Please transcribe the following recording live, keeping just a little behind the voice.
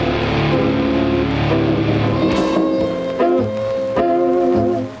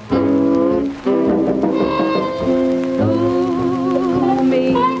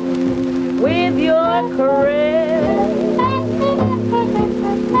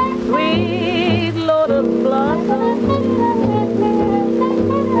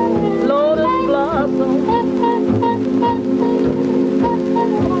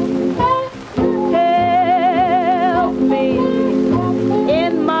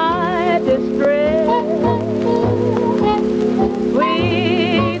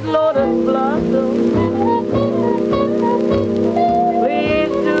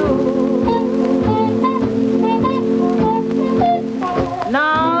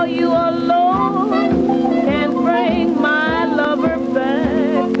you alone can bring my lover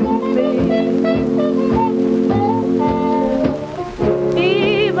back to me.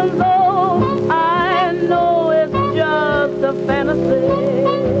 Even though I know it's just a fantasy.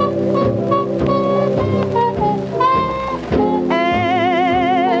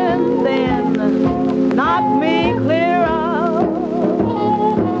 And then knock me clear out.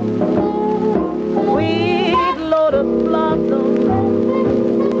 Sweet lotus blossom.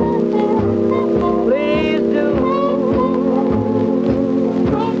 Please do.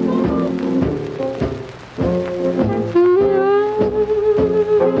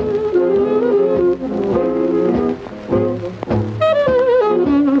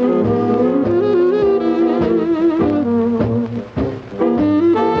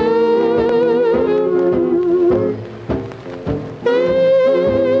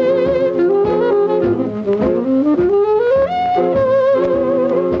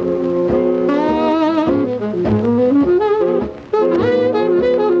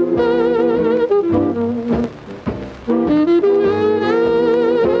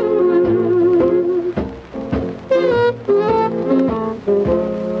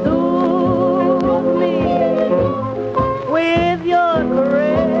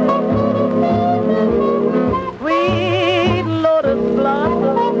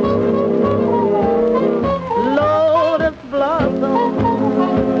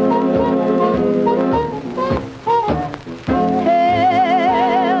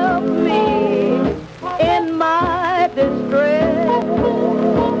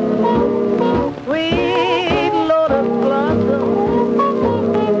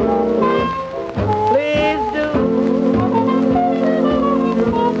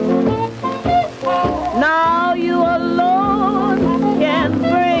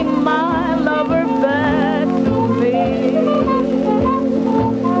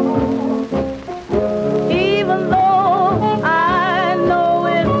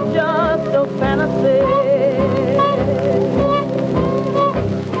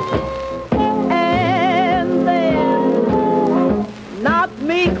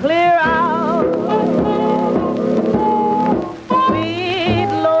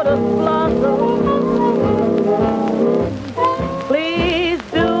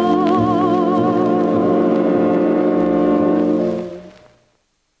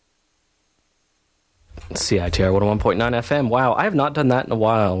 CITR 101.9 FM. Wow, I have not done that in a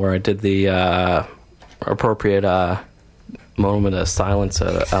while, where I did the appropriate moment of silence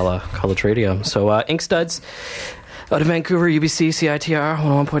a la college radio. So, Ink Studs out of Vancouver, UBC, CITR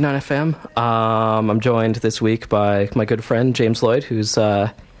 101.9 FM. I'm joined this week by my good friend, James Lloyd, who's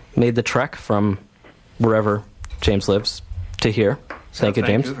made the trek from wherever James lives to here. Thank you,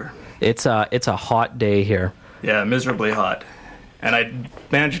 James. Vancouver. It's a hot day here. Yeah, miserably hot. And I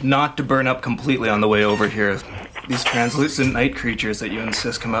managed not to burn up completely on the way over here. These translucent night creatures that you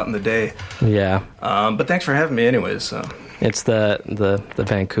insist come out in the day. Yeah. But thanks for having me anyways. So. It's the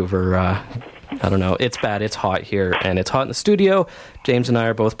Vancouver, I don't know. It's bad. It's hot here, and it's hot in the studio. James and I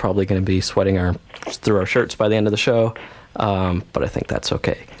are both probably going to be sweating through our shirts by the end of the show. But I think that's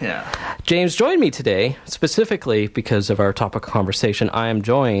okay. Yeah. James joined me today, specifically because of our topic of conversation. I am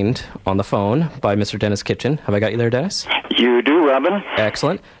joined on the phone by Mr. Denis Kitchen. Have I got you there, Denis? You do, Robin.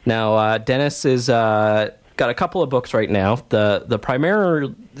 Excellent. Now, Denis is got a couple of books right now. The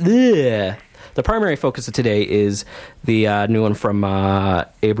primary focus of today is the new one from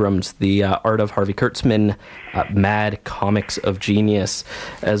Abrams, The Art of Harvey Kurtzman, Mad Comics of Genius,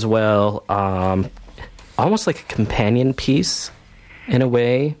 as well. Almost like a companion piece, in a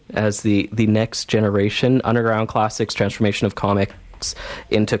way, as the next generation, underground classics, transformation of comics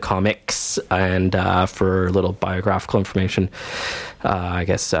into comics, and for a little biographical information, I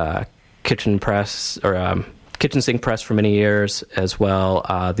guess Kitchen Press, or Kitchen Sink Press for many years, as well,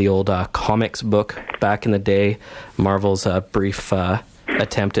 the old comics book back in the day, Marvel's brief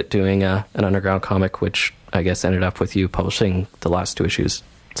attempt at doing an underground comic, which I guess ended up with you publishing the last two issues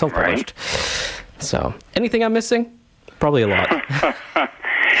self-published. Right. So, anything I'm missing? Probably a lot.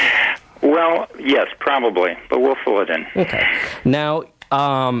 Well, yes, probably, but we'll fill it in. Okay. Now,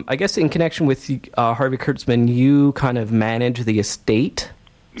 I guess in connection with Harvey Kurtzman, you kind of manage the estate.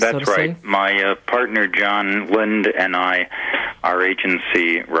 That's so right. Say? My partner, John Lind, and I, our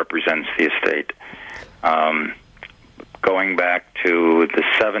agency represents the estate. Going back to the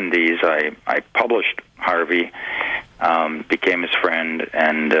 70s, I published Harvey, became his friend,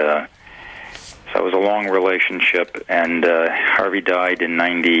 and so it was a long relationship, and Harvey died in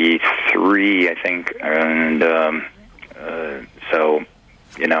 93, I think, and so,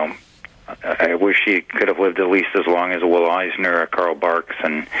 I wish he could have lived at least as long as Will Eisner or Karl Barks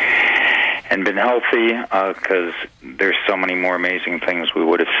and been healthy, because there's so many more amazing things we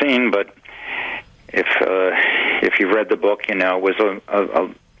would have seen. But if you've read the book, you know, it was a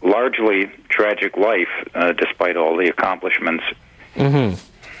largely tragic life, despite all the accomplishments. Mm-hmm.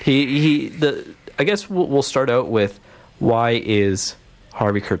 I guess we'll start out with, why is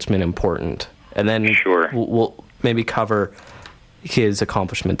Harvey Kurtzman important? And then we'll maybe cover his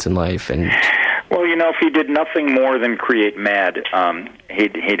accomplishments in life. And well, you know, if he did nothing more than create Mad,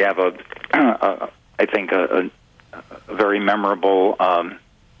 he'd have I think a very memorable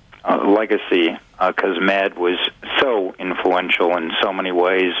legacy, because Mad was so influential in so many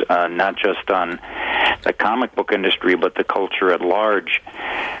ways, not just on the comic book industry, but the culture at large.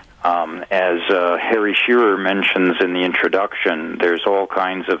 As Harry Shearer mentions in the introduction, there's all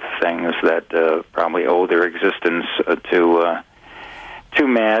kinds of things that probably owe their existence to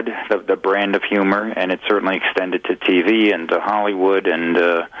Mad, the brand of humor, and it certainly extended to TV and to Hollywood, and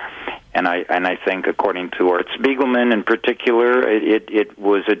I think, according to Art Spiegelman in particular, it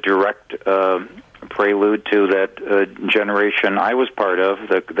was a direct prelude to that generation I was part of,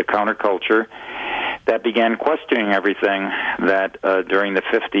 the counterculture, that began questioning everything that during the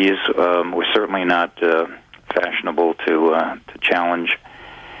 50s was certainly not fashionable to challenge.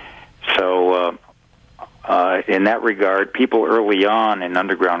 So in that regard, people early on in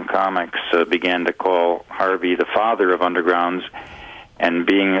underground comics began to call Harvey the father of undergrounds, and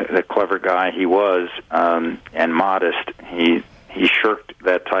being the clever guy he was, and modest, he shirked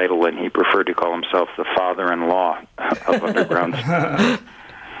that title, and he preferred to call himself the father-in-law of undergrounds.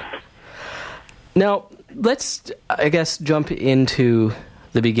 Now, let's, I guess, jump into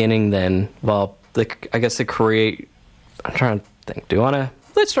the beginning then. Well, I'm trying to think.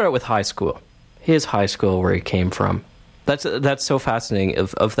 Let's start out with high school. His high school, where he came from. That's so fascinating,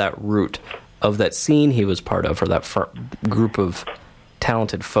 of that root, of that scene he was part of, or that group of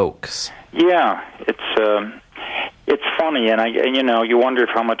talented folks. Yeah, it's funny, and you wonder if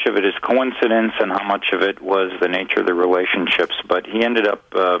how much of it is coincidence and how much of it was the nature of the relationships. But he ended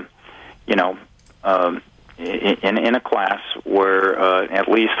up, in a class where at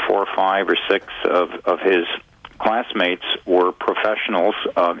least 4 or 5 or 6 of his classmates were professionals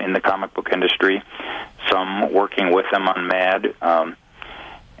in the comic book industry, some working with him on Mad,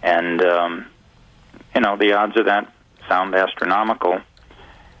 and the odds of that sound astronomical.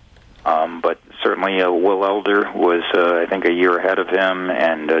 But certainly Will Elder was, I think, a year ahead of him,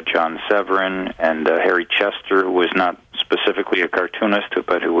 and John Severin, and Harry Chester, who was not specifically a cartoonist,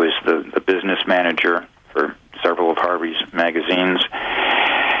 but who was the business manager for several of Harvey's magazines.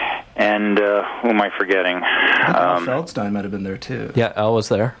 And who am I forgetting? Al Feldstein might have been there, too. Yeah, Al was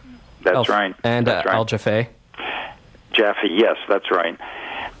there. That's right. And that's right. Al Jaffe. Jaffe, yes, that's right.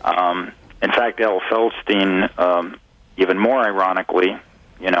 In fact, Al Feldstein, even more ironically,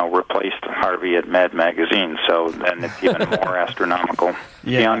 replaced Harvey at Mad Magazine, so then it's even more astronomical,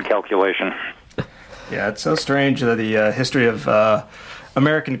 beyond calculation. Yeah, it's so strange that the history of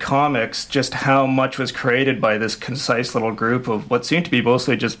American comics, just how much was created by this concise little group of what seemed to be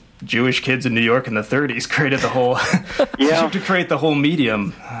mostly just Jewish kids in New York in the 30s, created the whole, to create the whole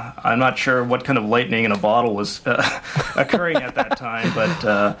medium. I'm not sure what kind of lightning in a bottle was occurring at that time,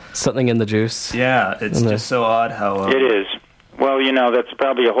 but... something in the juice. Yeah, it's just so odd how... it is. Well, that's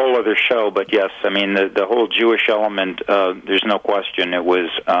probably a whole other show, but yes, I mean, the whole Jewish element, there's no question, it was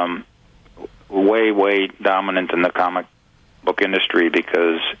way, way dominant in the comic book industry,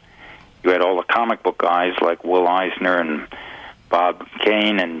 because you had all the comic book guys like Will Eisner and Bob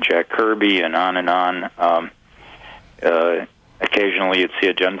Kane and Jack Kirby and on and on. Occasionally you'd see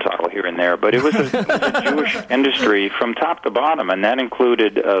a Gentile here and there, but it was a Jewish industry from top to bottom, and that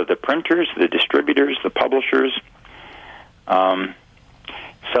included the printers, the distributors, the publishers.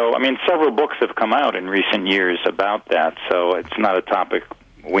 So, I mean, several books have come out in recent years about that, so it's not a topic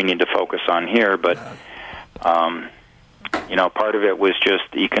we need to focus on here, but, part of it was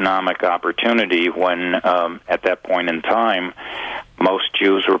just economic opportunity when, at that point in time, most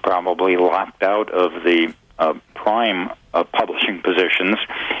Jews were probably locked out of the prime publishing positions.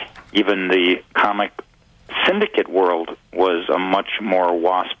 Even the comic syndicate world was a much more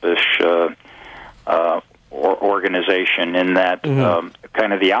waspish organization, in that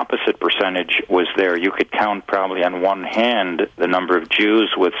kind of the opposite percentage was there. You could count probably on one hand the number of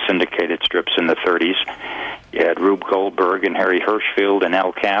Jews with syndicated strips in the 30s. You had Rube Goldberg and Harry Hirschfeld and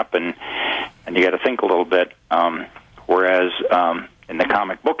Al Cap, and you got to think a little bit. Whereas in the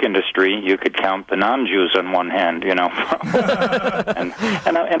comic book industry, you could count the non-Jews on one hand, and I'm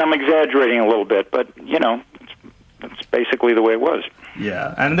exaggerating a little bit, but it's basically the way it was.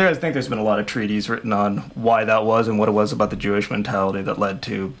 Yeah, and I think there's been a lot of treatises written on why that was and what it was about the Jewish mentality that led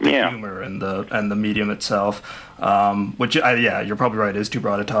to the humor and the medium itself. Which, you're probably right, is too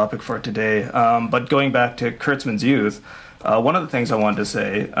broad a topic for today. But going back to Kurtzman's youth, one of the things I wanted to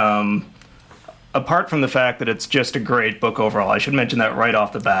say, apart from the fact that it's just a great book overall, I should mention that right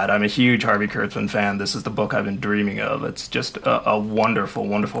off the bat. I'm a huge Harvey Kurtzman fan. This is the book I've been dreaming of. It's just a wonderful,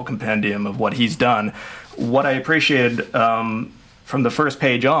 wonderful compendium of what he's done. What I appreciated from the first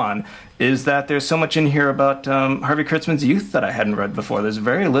page on is that there's so much in here about Harvey Kurtzman's youth that I hadn't read before. There's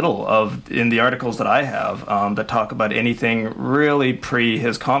very little in the articles that I have that talk about anything really pre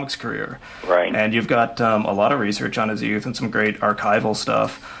his comics career. Right. And you've got a lot of research on his youth and some great archival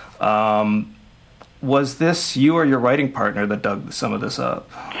stuff. Was this you or your writing partner that dug some of this up?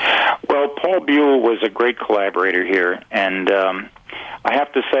 Well, Paul Buell was a great collaborator here, and I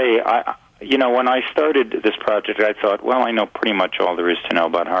have to say, when I started this project, I thought, well, I know pretty much all there is to know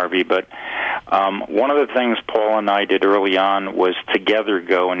about Harvey, but one of the things Paul and I did early on was together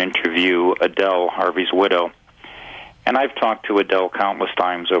go and interview Adele, Harvey's widow. And I've talked to Adele countless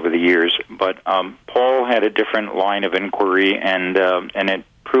times over the years, but Paul had a different line of inquiry, and it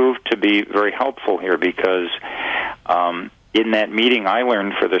proved to be very helpful here because in that meeting I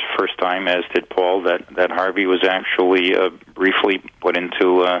learned for the first time, as did Paul, that Harvey was actually briefly put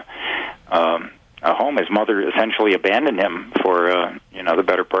into a home. His mother essentially abandoned him for the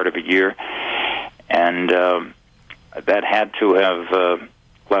better part of a year, and that had to have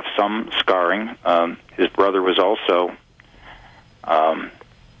left some scarring. His brother was also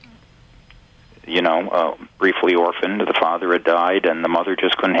briefly orphaned. The father had died, and the mother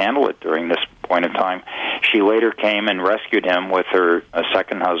just couldn't handle it during this point in time. She later came and rescued him with her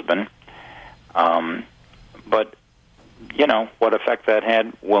second husband. But, what effect that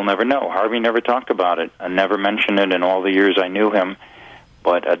had, we'll never know. Harvey never talked about it and never mentioned it in all the years I knew him,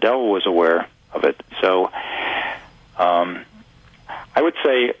 but Adele was aware of it. So I would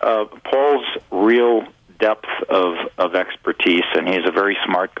say Paul's real depth of expertise, and he's a very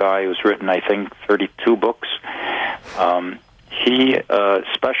smart guy who's written, I think, 32 books. He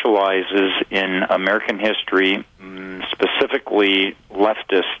specializes in American history, specifically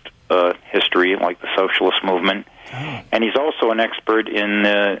leftist history, like the socialist movement, and he's also an expert in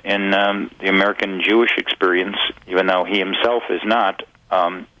the American Jewish experience, even though he himself is not.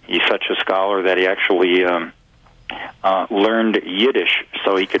 He's such a scholar that he actually learned Yiddish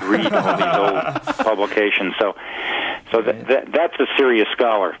so he could read all these old publications. So that's a serious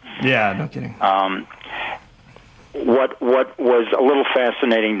scholar. Yeah, no kidding. What was a little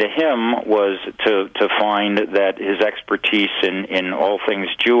fascinating to him was to find that his expertise in all things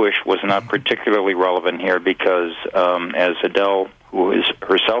Jewish was not particularly relevant here because, as Adele, who is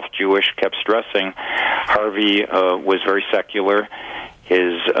herself Jewish, kept stressing, Harvey was very secular.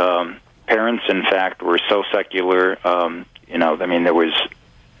 His parents, in fact, were so secular, there was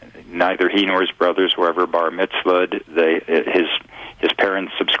neither he nor his brothers were ever bar mitzvahed. His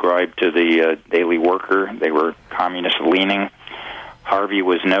parents subscribed to the Daily Worker. They were communist-leaning. Harvey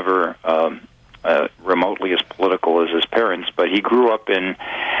was never remotely as political as his parents, but he grew up in,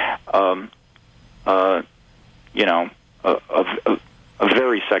 a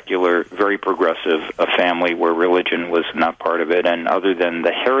very secular, very progressive family where religion was not part of it. And other than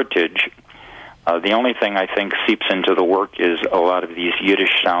the heritage, the only thing I think seeps into the work is a lot of these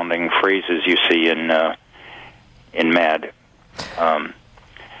Yiddish-sounding phrases you see in Mad.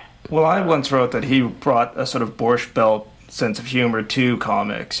 Well, I once wrote that he brought a sort of Borscht Belt sense of humor to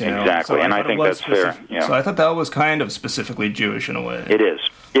comics. Exactly, so and I think that's fair. Yeah. So I thought that was kind of specifically Jewish in a way. It is.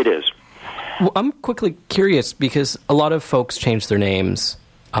 Well, I'm quickly curious because a lot of folks change their names,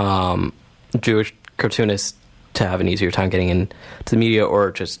 Jewish cartoonists, to have an easier time getting into the media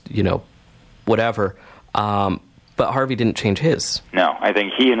or just, whatever. But Harvey didn't change his. No, I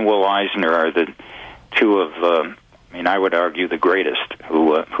think he and Will Eisner are the two of, I would argue, the greatest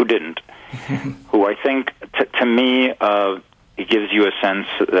who didn't. Who I think, to me, it gives you a sense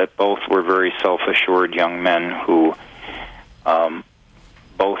that both were very self-assured young men who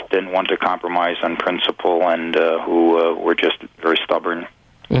both didn't want to compromise on principle and who were just very stubborn.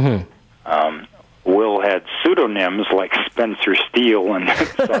 Mm-hmm. Will had pseudonyms like Spencer Steele and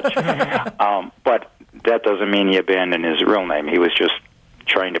such, but that doesn't mean he abandoned his real name. He was just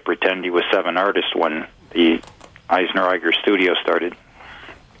trying to pretend he was Seven Artists when the Eisner-Iger studio started.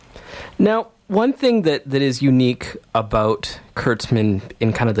 Now, one thing that is unique about Kurtzman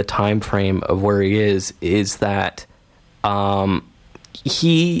in kind of the time frame of where he is that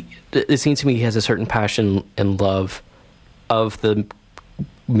it seems to me he has a certain passion and love of the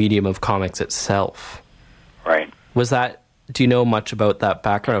medium of comics itself. Right. Was that Do you know much about that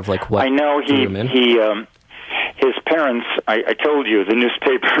background of like what I know drew him in? His parents, I told you, the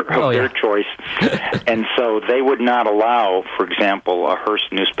newspaper of their choice, and so they would not allow, for example, a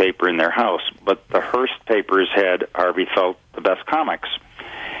Hearst newspaper in their house, but the Hearst papers had, Harvey felt, the best comics.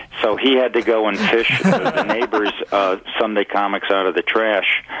 So he had to go and fish the neighbors' Sunday comics out of the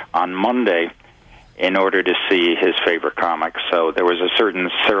trash on Monday in order to see his favorite comics. So there was a certain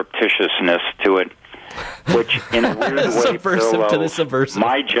surreptitiousness to it, which in a weird way subversive to the subversive.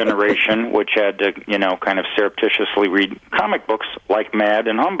 My generation, which had to, kind of surreptitiously read comic books like Mad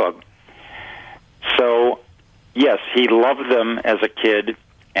and Humbug. So, yes, he loved them as a kid,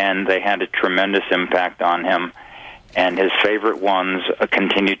 and they had a tremendous impact on him. And his favorite ones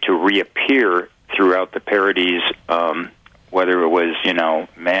continued to reappear throughout the parodies, whether it was,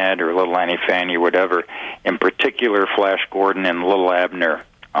 Mad or Little Annie Fanny or whatever. In particular, Flash Gordon and Little Abner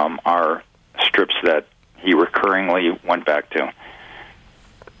are strips that he recurringly went back to.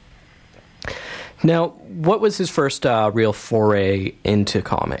 Now, what was his first real foray into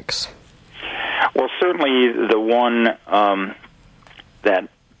comics? Well, certainly the one that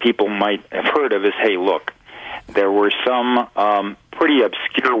people might have heard of is Hey Look. There were some pretty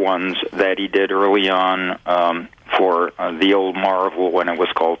obscure ones that he did early on for the old Marvel when it was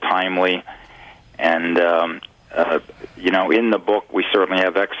called Timely. And, in the book we certainly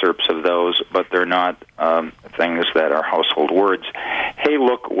have excerpts of those, but they're not things that are household words. Hey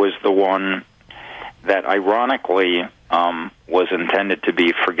Look was the one that ironically was intended to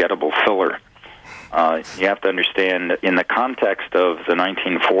be forgettable filler. You have to understand, in the context of the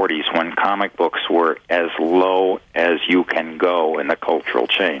 1940s, when comic books were as low as you can go in the cultural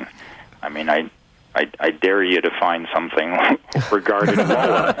chain. I mean, I dare you to find something regarded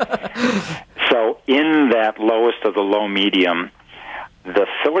lower. So in that lowest of the low medium, the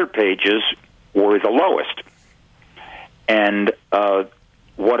filler pages were the lowest. And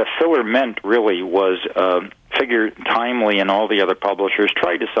what a filler meant really was figure Timely and all the other publishers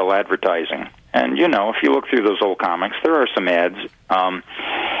tried to sell advertising. And, if you look through those old comics, there are some ads. And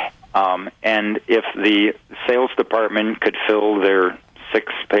if the sales department could fill their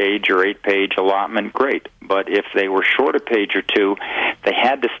 6-page or 8-page allotment, great. But if they were short a page or two, they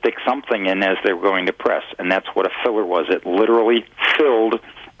had to stick something in as they were going to press. And that's what a filler was. It literally filled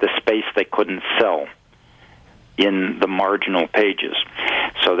the space they couldn't sell in the marginal pages.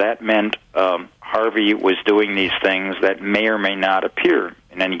 So that meant Harvey was doing these things that may or may not appear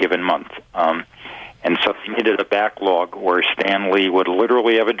in any given month. And so he needed a backlog where Stan Lee would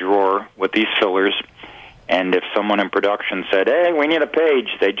literally have a drawer with these fillers, and if someone in production said, hey, we need a page,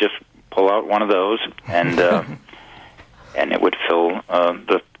 they'd just pull out one of those, and and it would fill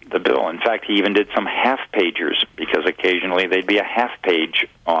the bill. In fact, he even did some half-pagers, because occasionally they'd be a half-page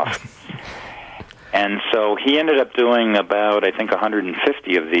off. And so he ended up doing about, I think,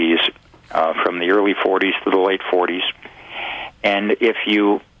 150 of these from the early 40s to the late 40s. And if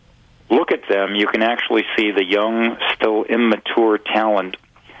you look at them, you can actually see the young, still immature talent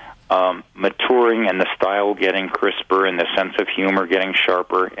maturing, and the style getting crisper, and the sense of humor getting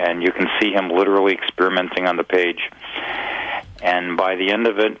sharper, and you can see him literally experimenting on the page. And by the end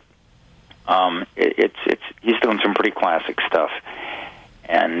of it, he's doing some pretty classic stuff.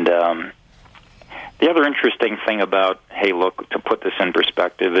 And the other interesting thing about Hey Look, to put this in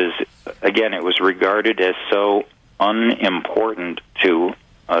perspective, is, again, it was regarded as so unimportant to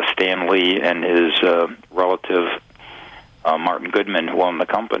Stan Lee and his relative Martin Goodman, who owned the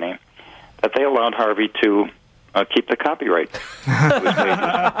company, that they allowed Harvey to keep the copyright,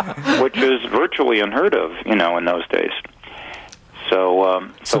 which was virtually unheard of, in those days. So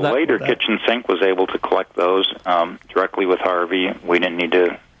later, Kitchen Sink was able to collect those directly with Harvey. We didn't need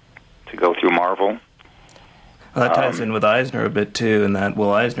to go through Marvel. Well, that ties in with Eisner a bit, too, in that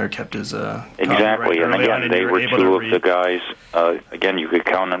Will Eisner kept his exactly, and again, they were two of the guys, again, you could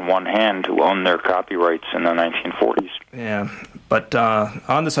count on one hand, who owned their copyrights in the 1940s. Yeah, but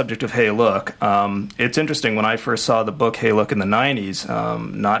on the subject of Hey Look, it's interesting, when I first saw the book Hey Look in the 90s,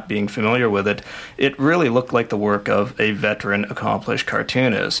 not being familiar with it, it really looked like the work of a veteran, accomplished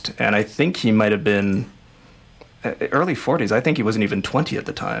cartoonist, and I think he might have been early 40s. I think he wasn't even 20 at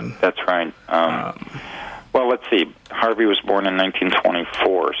the time. That's right. Well, let's see. Harvey was born in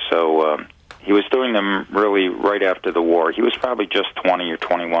 1924, so he was doing them really right after the war. He was probably just 20 or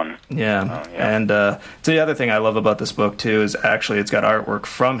 21. Yeah. And so the other thing I love about this book, too, is actually it's got artwork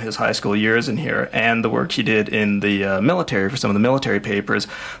from his high school years in here, and the work he did in the military for some of the military papers.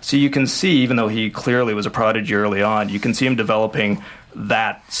 So you can see, even though he clearly was a prodigy early on, you can see him developing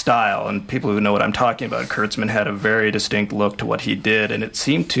that style. And people who know what I'm talking about, Kurtzman had a very distinct look to what he did, and it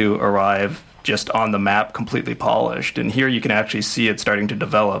seemed to arrive just on the map, completely polished. And here you can actually see it starting to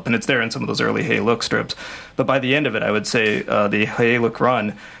develop, and it's there in some of those early Hey Look strips. But by the end of it, I would say the Hey Look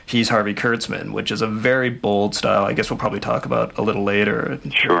run, he's Harvey Kurtzman, which is a very bold style. I guess we'll probably talk about a little later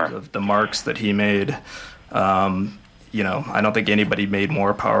in terms of the marks that he made. I don't think anybody made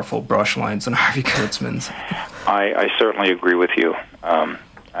more powerful brush lines than Harvey Kurtzman's. I certainly agree with you.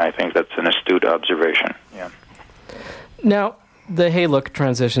 I think that's an astute observation. Yeah. Now, the Hey Look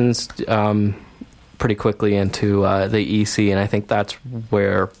transitions pretty quickly into the EC, and I think that's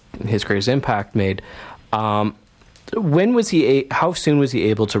where his greatest impact made. When was he? How soon was he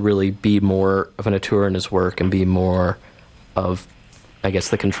able to really be more of an auteur in his work and be more of, I guess,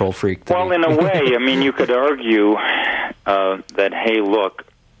 the control freak? Well, in a way, I mean, you could argue that Hey Look,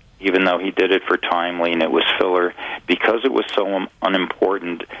 even though he did it for Timely and it was filler, because it was so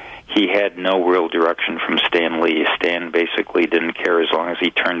unimportant, he had no real direction from Stan Lee. Stan basically didn't care as long as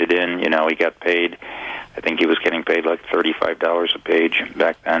he turned it in. He got paid. I think he was getting paid like $35 a page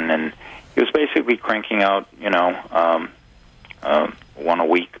back then, and he was basically cranking out, one a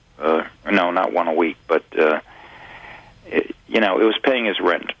week. No, not one a week, but it was paying his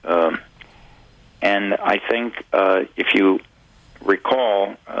rent. And I think if you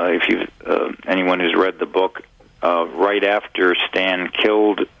recall, anyone who's read the book, right after Stan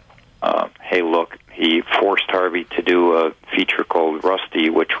killed Hey Look, he forced Harvey to do a feature called Rusty,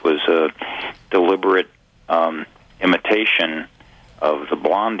 which was a deliberate imitation of the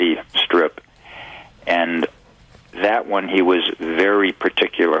Blondie strip. And that one, he was very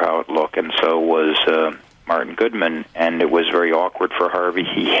particular how it looked, and so was Martin Goodman, and it was very awkward for Harvey.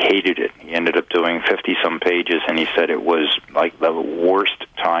 He hated it. He ended up doing 50-some pages, and he said it was like the worst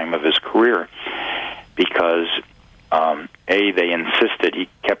time of his career because, they insisted. He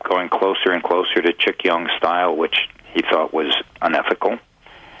kept going closer and closer to Chick Young's style, which he thought was unethical.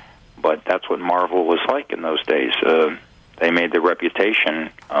 But that's what Marvel was like in those days. They made their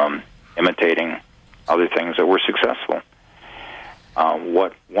reputation imitating other things that were successful.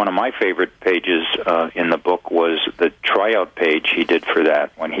 One of my favorite pages in the book was the tryout page he did for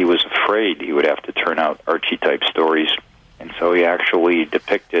that, when he was afraid he would have to turn out Archie-type stories. And so he actually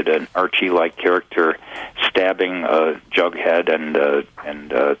depicted an Archie-like character stabbing Jughead and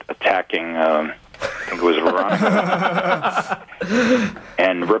attacking, I think it was Veronica,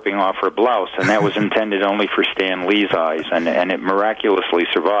 and ripping off her blouse. And that was intended only for Stan Lee's eyes, and it miraculously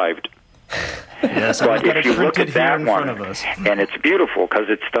survived. Yes, but if you look at that one, and it's beautiful because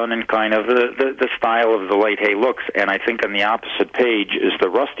it's done in kind of the style of the late Hey Looks, and I think on the opposite page is the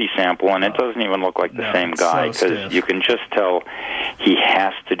Rusty sample, and it doesn't even look like the same guy because you can just tell he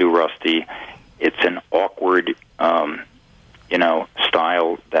has to do Rusty. It's an awkward,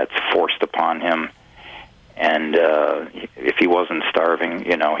 style that's forced upon him, and if he wasn't starving,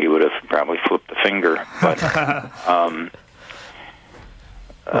 he would have probably flipped the finger, but.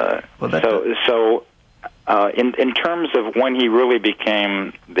 In terms of when he really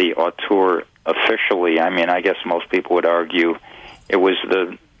became the auteur officially, I mean, I guess most people would argue it was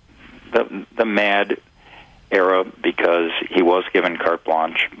the Mad era because he was given carte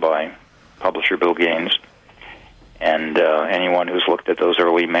blanche by publisher Bill Gaines. And anyone who's looked at those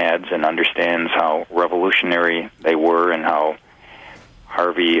early Mads and understands how revolutionary they were and how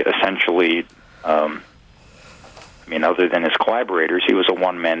Harvey essentially... other than his collaborators, he was a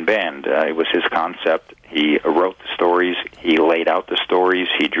one-man band. It was his concept. He wrote the stories. He laid out the stories.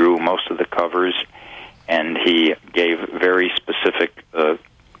 He drew most of the covers. And he gave very specific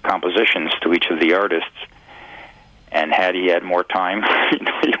compositions to each of the artists. And had he had more time,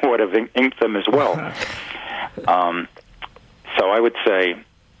 he would have inked them as well. So I would say,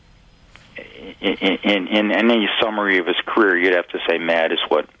 in any summary of his career, you'd have to say Mad is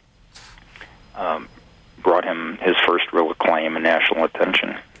what... brought him his first real acclaim and national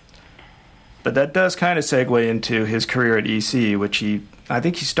attention. But that does kind of segue into his career at EC, which I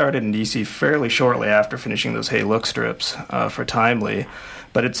think he started in EC fairly shortly after finishing those Hey Look strips for Timely.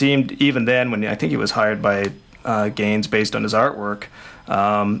 But it seemed even then, when I think he was hired by Gaines based on his artwork,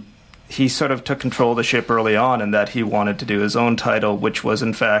 he sort of took control of the ship early on, in that he wanted to do his own title, which was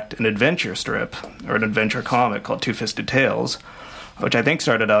in fact an adventure strip, or an adventure comic called Two-Fisted Tales, which I think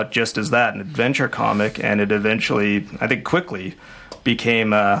started out just as that, an adventure comic, and it eventually, I think quickly,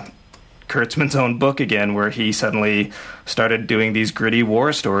 became Kurtzman's own book again, where he suddenly started doing these gritty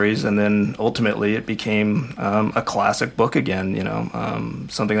war stories, and then ultimately it became a classic book again,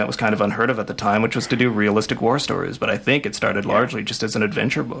 something that was kind of unheard of at the time, which was to do realistic war stories. But I think it started largely just as an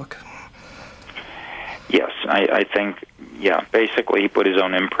adventure book. Yes, I think, basically he put his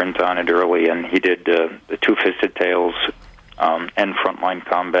own imprint on it early, and he did the Two-Fisted Tales and Frontline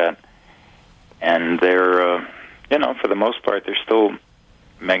Combat, and they're, for the most part, they're still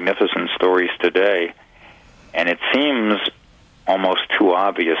magnificent stories today. And it seems almost too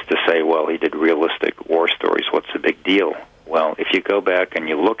obvious to say, well, he did realistic war stories. What's the big deal? Well, if you go back and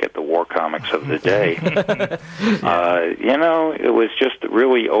you look at the war comics of the day, it was just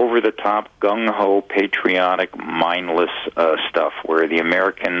really over-the-top, gung-ho, patriotic, mindless stuff where the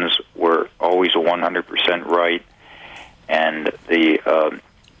Americans were always 100% right, and the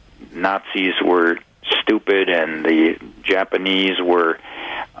Nazis were stupid, and the Japanese were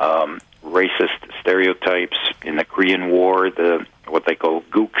racist stereotypes. In the Korean War, what they call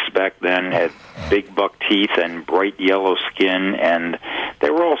gooks back then had big buck teeth and bright yellow skin, and they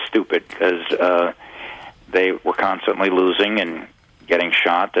were all stupid because they were constantly losing and getting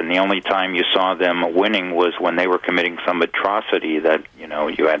shot, and the only time you saw them winning was when they were committing some atrocity that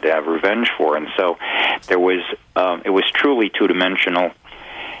you had to have revenge for. And so there was it was truly two-dimensional.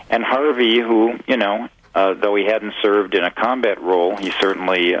 And Harvey, who though he hadn't served in a combat role, he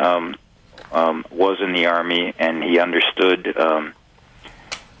certainly was in the Army, and he understood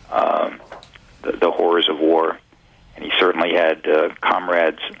the horrors of war. And he certainly had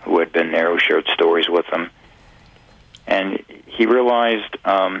comrades who had been there who shared stories with him. And he realized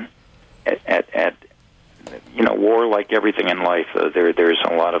at war, like everything in life, there's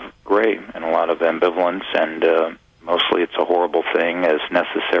a lot of gray and a lot of ambivalence, and mostly it's a horrible thing, as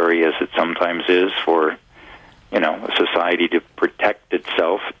necessary as it sometimes is for a society to protect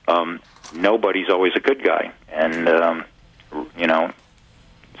itself. Nobody's always a good guy, and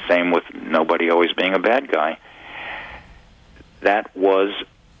same with nobody always being a bad guy. That was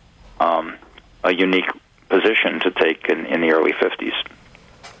a unique position to take in the early 50s.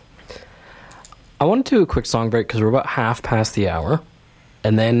 I want to do a quick song break because we're about half past the hour,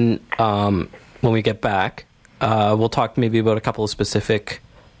 and then when we get back, we'll talk maybe about a couple of specific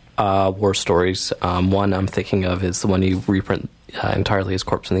war stories. One I'm thinking of is the one you reprint entirely as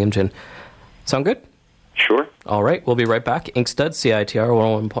Corpse in the Engine. Sound good? Sure. All right, we'll be right back. Inkstuds, CITR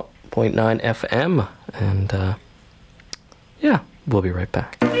 101.9 FM, and we'll be right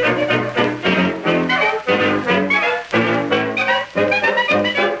back.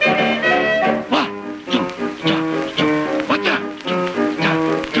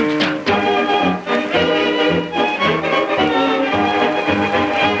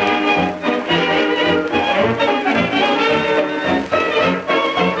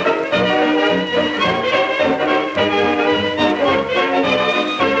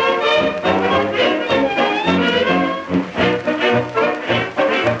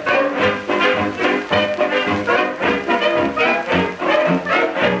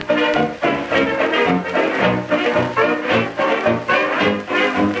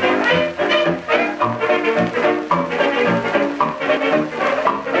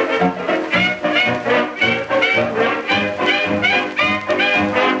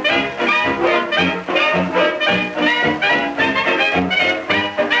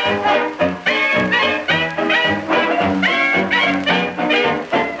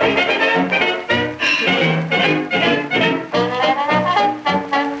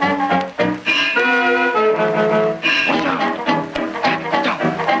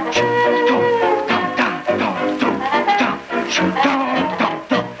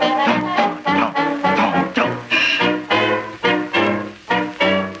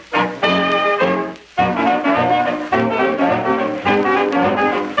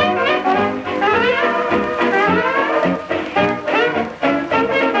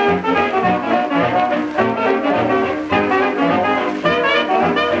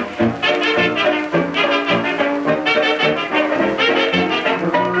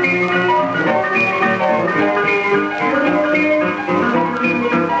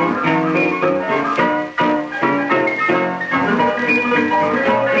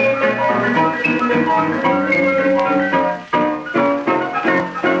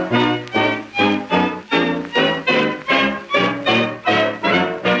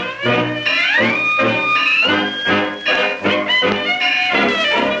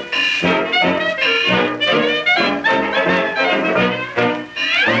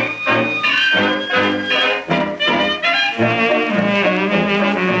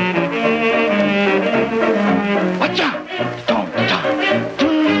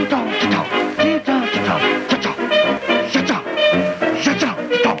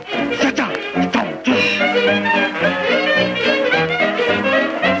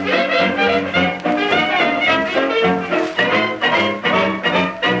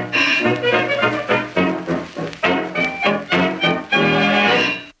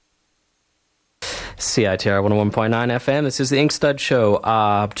 CITR 101.9 FM. This is the Ink Stud Show.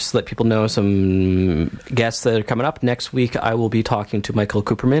 Just to let people know some guests that are coming up. Next week, I will be talking to Michael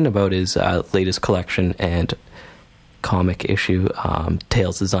Cooperman about his latest collection and comic issue,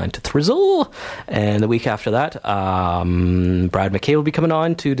 Tales Designed to Thrizzle. And the week after that, Brad McKay will be coming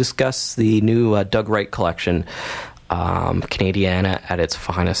on to discuss the new Doug Wright collection. Canadiana at its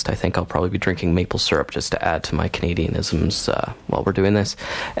finest. I think I'll probably be drinking maple syrup just to add to my Canadianisms while we're doing this.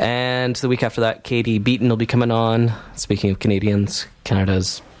 And the week after that, Katie Beaton will be coming on. Speaking of Canadians,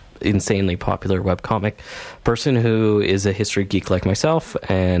 Canada's insanely popular webcomic person who is a history geek like myself,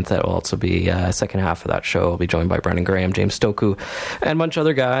 and that will also be second half of that show. I'll be joined by Brendan Graham, James Stoku, and a bunch of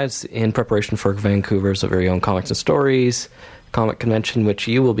other guys in preparation for Vancouver's very own Comics and Stories comic convention, which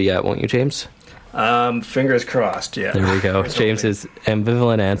you will be at, won't you, James? Fingers crossed, yeah. There we go. James's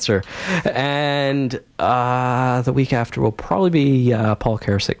ambivalent answer. And the week after will probably be Paul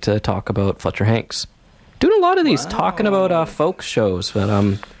Karasik to talk about Fletcher Hanks. Doing a lot of these, talking about folk shows, but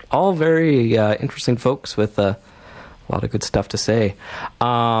all very interesting folks with a lot of good stuff to say.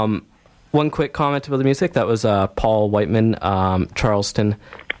 One quick comment about the music. That was Paul Whiteman, Charleston.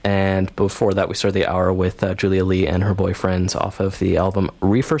 And before that, we started the hour with Julia Lee and her boyfriends off of the album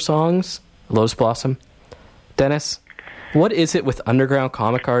Reefer Songs. Lotus Blossom. Dennis, what is it with underground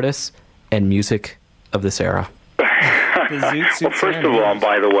comic artists and music of this era? Well, first of all,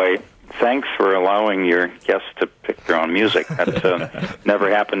 by the way, thanks for allowing your guests to pick their own music. That's never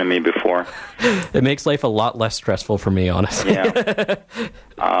happened to me before. It makes life a lot less stressful for me, honestly. Yeah.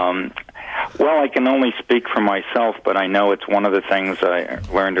 Well, I can only speak for myself, but I know it's one of the things I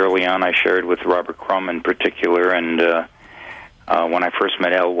learned early on. I shared with Robert Crumb in particular, and when I first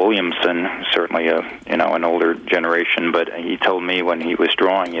met Al Williamson, certainly an older generation, but he told me when he was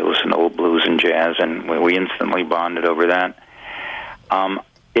drawing, he listened to old blues and jazz, and we instantly bonded over that.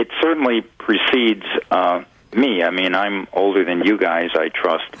 It certainly precedes me. I mean, I'm older than you guys, I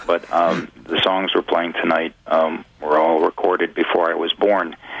trust, but the songs we're playing tonight were all recorded before I was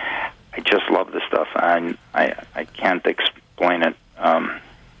born. I just love the stuff, and I can't explain it.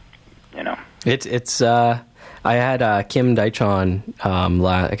 It's. I had Kim Deitch on,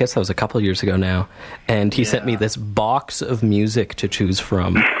 I guess that was a couple of years ago now, and he sent me this box of music to choose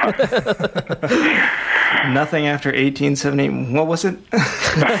from. Nothing after 1878. What was it?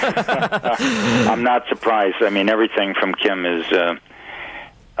 I'm not surprised. I mean, everything from Kim is,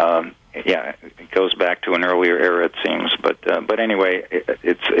 it goes back to an earlier era, it seems. But anyway,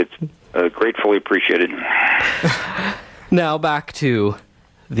 it's gratefully appreciated. Now back to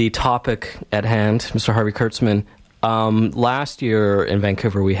the topic at hand, Mr. Harvey Kurtzman. Last year in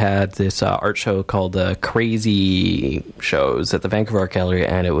Vancouver, we had this art show called Crazy Shows at the Vancouver Art Gallery,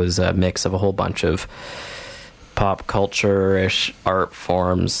 and it was a mix of a whole bunch of pop culture-ish art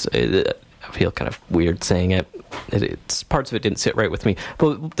forms. I feel kind of weird saying it. It's parts of it didn't sit right with me.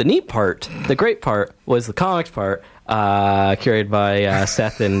 But the neat part, the great part, was the comics part, curated by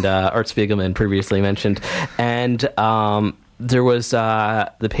Seth and Art Spiegelman, previously mentioned. And there was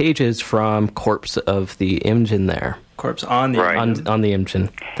the pages from Corpse of the Imgen there. Corpse on the Imgen. On the Imgen.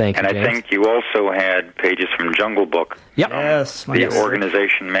 Thank you, And James. I think you also had pages from Jungle Book. Yep. Yes. The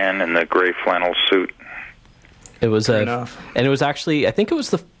organization man in the gray flannel suit. It was enough. And it was actually, I think it was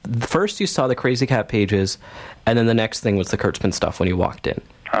the first you saw the Crazy Cat pages, and then the next thing was the Kurtzman stuff when you walked in.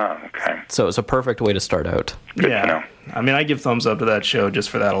 Oh, okay. So it was a perfect way to start out. Good to know. I mean, I give thumbs up to that show just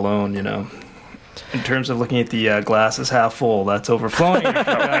for that alone, In terms of looking at the glasses half full, that's overflowing. You've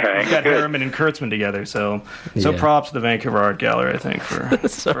got Herman and Kurtzman together, so props to the Vancouver Art Gallery, I think, for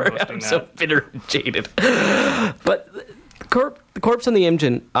Sorry, for hosting I'm that. so bitter and jaded. But the Corpse on the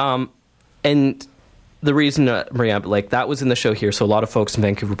Imgen, and the reason, Maria, that was in the show here, so a lot of folks in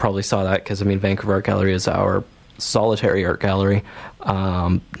Vancouver probably saw that, because, Vancouver Art Gallery is our solitary art gallery.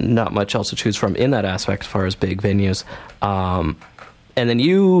 Not much else to choose from in that aspect as far as big venues. And then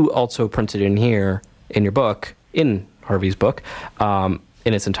you also printed in here, in your book, in Harvey's book, in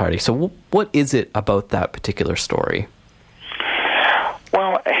its entirety. So what is it about that particular story?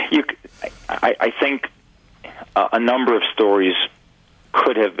 Well, I think a number of stories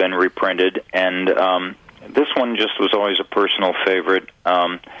could have been reprinted, and this one just was always a personal favorite.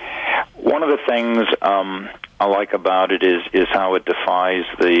 One of the things I like about it is how it defies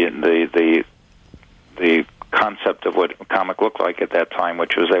the concept of what a comic looked like at that time,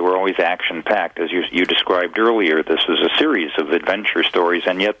 which was they were always action-packed. As you described earlier, this was a series of adventure stories,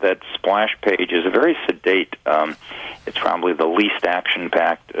 and yet that splash page is a very sedate. It's probably the least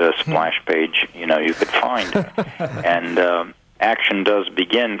action-packed splash page you could find. And action does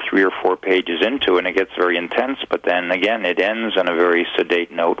begin 3 or 4 pages into it, and it gets very intense, but then again it ends on a very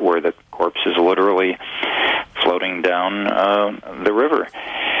sedate note where the corpse corpse is literally floating down the river.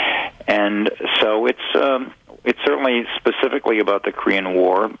 And so it's certainly specifically about the Korean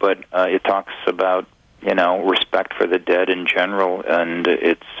War, but it talks about, respect for the dead in general, and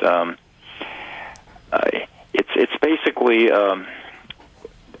it's basically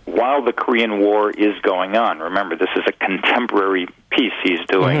while the Korean War is going on. Remember, this is a contemporary piece he's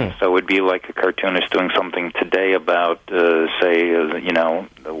doing, so it would be like a cartoonist doing something today about, the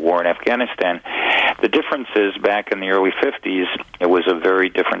war in Afghanistan. The difference is, back in the early 50s, it was a very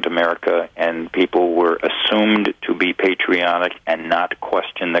different America, and people were assumed to be patriotic and not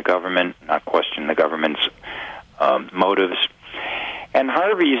question the government, not question the government's motives. And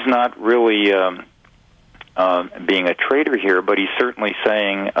Harvey's not really being a traitor here, but he's certainly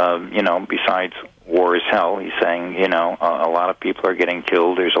saying, besides war is hell, he's saying, a lot of people are getting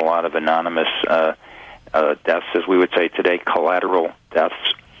killed. There's a lot of anonymous deaths, as we would say today, collateral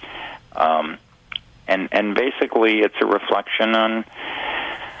deaths. And basically it's a reflection on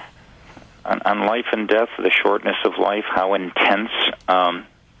life and death, the shortness of life, how intense,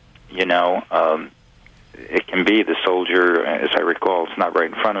 it can be. The soldier, as I recall, it's not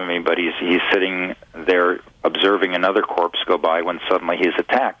right in front of me, but he's sitting there observing another corpse go by when suddenly he's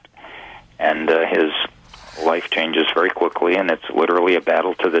attacked. And his life changes very quickly, and it's literally a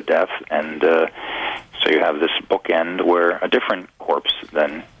battle to the death. And so you have this bookend where a different corpse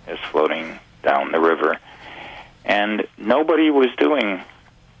then is floating down the river. And nobody was doing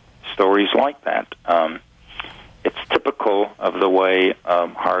stories like that. It's typical of the way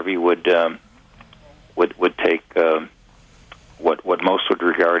Harvey would take what most would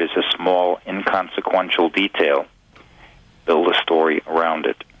regard as a small, inconsequential detail, build a story around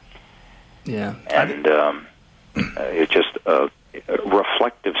it. Yeah. And it's just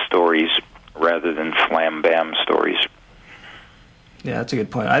reflective stories rather than flam-bam stories. Yeah, that's a good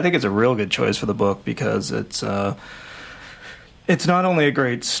point. I think it's a real good choice for the book because it's not only a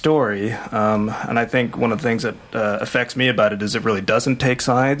great story, and I think one of the things that affects me about it is it really doesn't take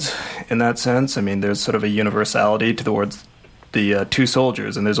sides in that sense. I mean, there's sort of a universality towards the two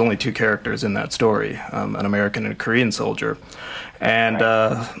soldiers, and there's only two characters in that story, an American and a Korean soldier. And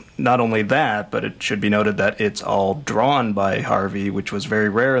not only that, but it should be noted that it's all drawn by Harvey, which was very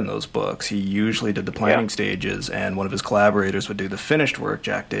rare in those books. He usually did the planning stages, and one of his collaborators would do the finished work,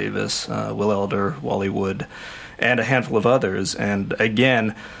 Jack Davis, Will Elder, Wally Wood, and a handful of others. And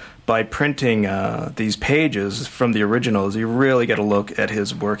again, by printing these pages from the originals, you really get a look at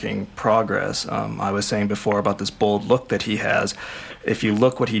his working progress. I was saying before about this bold look that he has. If you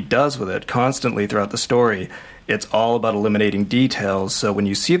look what he does with it constantly throughout the story, it's all about eliminating details. So when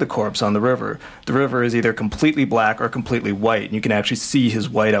you see the corpse on the river is either completely black or completely white. And you can actually see his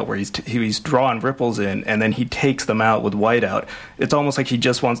whiteout where he's drawn ripples in, and then he takes them out with whiteout. It's almost like he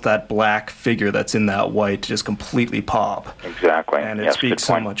just wants that black figure that's in that white to just completely pop. Exactly. And it speaks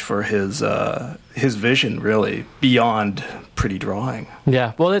so much for his vision, really, beyond pretty drawing.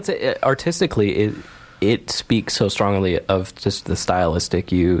 Yeah, well, artistically, it speaks so strongly of just the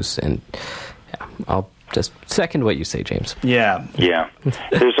stylistic use, and I'll just second what you say, James. Yeah.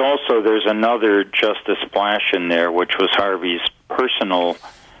 There's another Just a Splash in there, which was Harvey's personal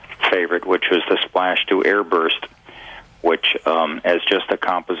favorite, which was the splash to Airburst, which as just a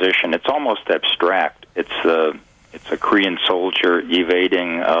composition, it's almost abstract. It's a Korean soldier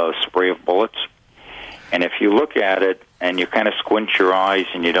evading a spray of bullets, and if you look at it and you kind of squint your eyes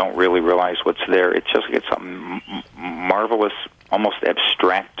and you don't really realize what's there, it's a marvelous, almost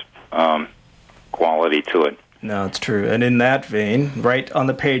abstract quality to it. No, it's true. And in that vein, right on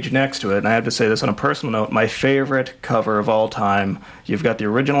the page next to it, and I have to say this on a personal note, my favorite cover of all time, you've got the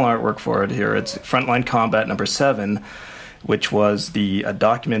original artwork for it here. It's Frontline Combat number 7, which was the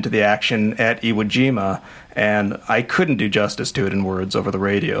document of the action at Iwo Jima, and I couldn't do justice to it in words over the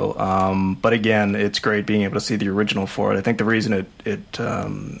radio. But again, it's great being able to see the original for it. I think the reason it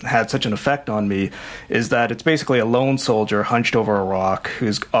had such an effect on me is that it's basically a lone soldier hunched over a rock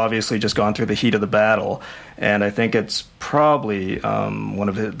who's obviously just gone through the heat of the battle. And I think it's probably one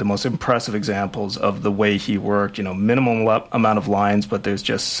of the most impressive examples of the way he worked. Minimal amount of lines, but there's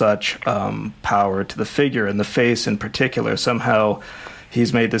just such power to the figure and the face in particular. Somehow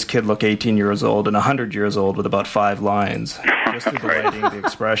he's made this kid look 18 years old and 100 years old with about 5 lines, just through the lighting, the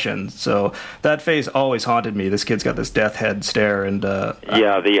expression. So that face always haunted me. This kid's got this death head stare. And the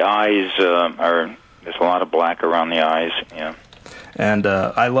eyes there's a lot of black around the eyes, yeah. And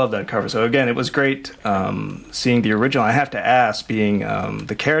I love that cover. So again, it was great seeing the original. I have to ask, being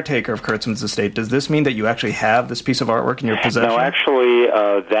the caretaker of Kurtzman's estate, does this mean that you actually have this piece of artwork in your possession? No, actually,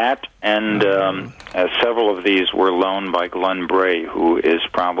 that and several of these were loaned by Glenn Bray, who is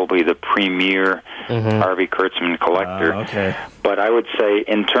probably the premier Harvey Kurtzman collector. Okay. But I would say,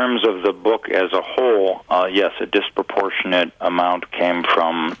 in terms of the book as a whole, yes, a disproportionate amount came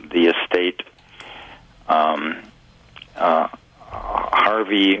from the estate.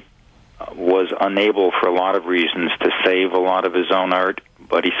 Harvey was unable, for a lot of reasons, to save a lot of his own art,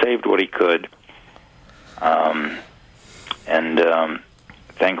 but he saved what he could.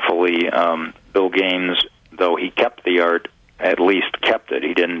 Thankfully, Bill Gaines, though he kept the art, at least kept it.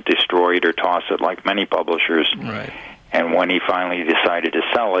 He didn't destroy it or toss it like many publishers. Right. And when he finally decided to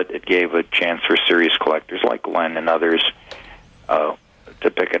sell it, it gave a chance for serious collectors like Glenn and others to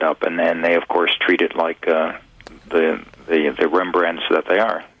pick it up. And then they, of course, treat it like the Rembrandts that they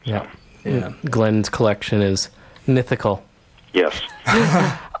are. Yeah. Yeah. Glenn's collection is mythical. Yes.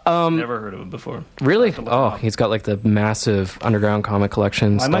 Never heard of him before. Really? Oh, he's got like the massive underground comic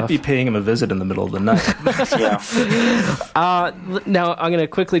collection I stuff. might be paying him a visit in the middle of the night. Yeah. Now I'm going to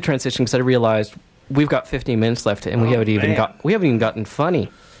quickly transition because I realized we've got 15 minutes left and we haven't even gotten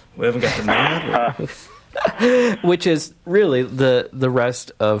funny. We haven't got the mad. Which is really the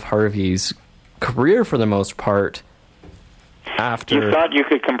rest of Harvey's career for the most part. After You thought you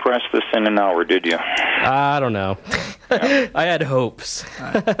could compress this in an hour, did you? I don't know. I had hopes.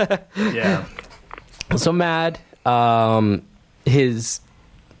 Yeah. So Mad, his,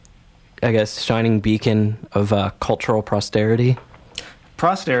 I guess, shining beacon of cultural posterity.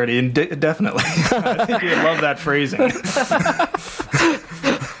 Posterity, and definitely. I think you'd love that phrasing.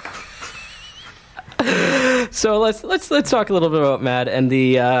 So let's talk a little bit about Mad and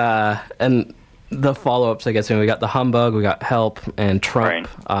the follow-ups, I guess. I mean, we got The Humbug, we got Help, and Trump.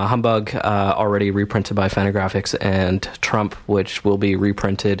 Right. Humbug already reprinted by Fantagraphics, and Trump, which will be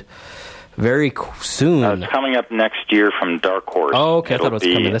reprinted very soon. It's coming up next year from Dark Horse. Oh, okay. I thought it was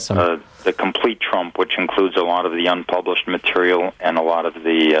coming this summer. The complete Trump, which includes a lot of the unpublished material and a lot of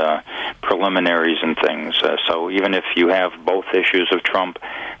the preliminaries and things. So even if you have both issues of Trump,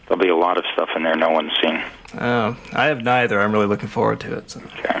 there'll be a lot of stuff in there no one's seen. Oh, I have neither. I'm really looking forward to it. So.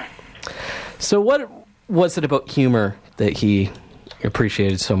 Okay. So what was it about humor that he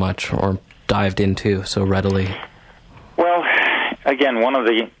appreciated so much or dived into so readily? Well, again, one of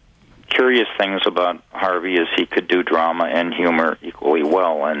the curious things about Harvey is he could do drama and humor equally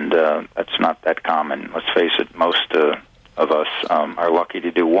well, and that's not that common. Let's face it, most of us are lucky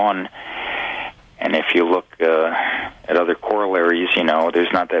to do one. And if you look at other corollaries, you know,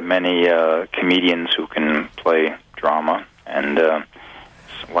 there's not that many comedians who can play drama, and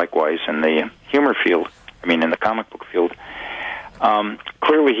likewise in the humor field, in the comic book field.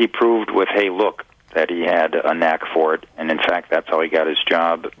 Clearly he proved with Hey Look that he had a knack for it, and in fact that's how he got his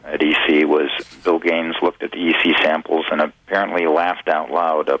job at EC. Was Bill Gaines looked at the EC samples and apparently laughed out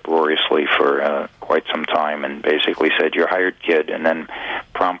loud uproariously for quite some time and basically said, "You're hired, kid," and then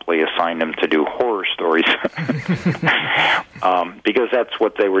promptly assigned him to do horror stories because that's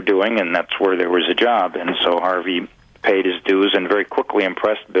what they were doing and that's where there was a job. And so Harvey paid his dues and very quickly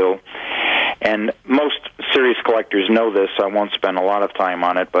impressed Bill. And most serious collectors know this. I won't spend a lot of time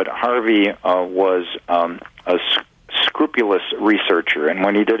on it, but Harvey was a scrupulous researcher. And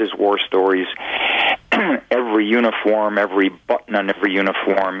when he did his war stories, every uniform, every button on every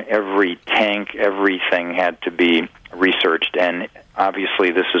uniform, every tank, everything had to be researched. And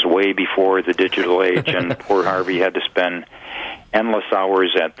obviously this is way before the digital age, and poor Harvey had to spend endless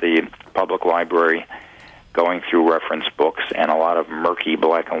hours at the public library going through reference books and a lot of murky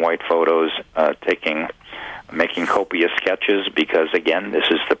black and white photos, making copious sketches because, again, this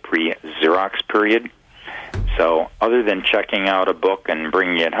is the pre-Xerox period. So other than checking out a book and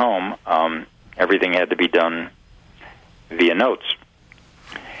bringing it home, everything had to be done via notes.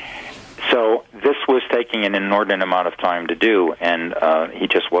 So this was taking an inordinate amount of time to do, and he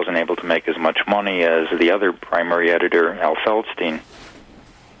just wasn't able to make as much money as the other primary editor, Al Feldstein.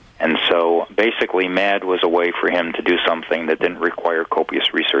 And so basically Mad was a way for him to do something that didn't require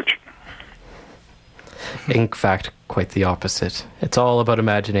copious research. In fact, quite the opposite. It's all about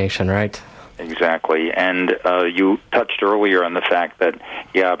imagination, right? Exactly. And you touched earlier on the fact that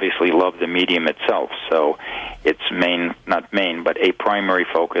he obviously loved the medium itself. So its but a primary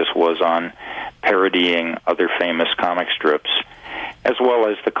focus was on parodying other famous comic strips, as well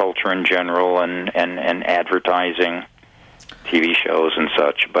as the culture in general and advertising, TV shows and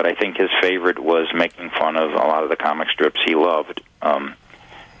such. But I think his favorite was making fun of a lot of the comic strips he loved,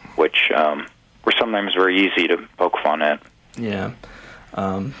 which were sometimes very easy to poke fun at. Yeah.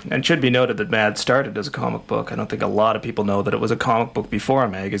 And it should be noted that Mad started as a comic book. I don't think a lot of people know that it was a comic book before a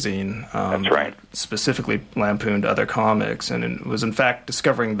magazine. That's right. Specifically lampooned other comics, and it was in fact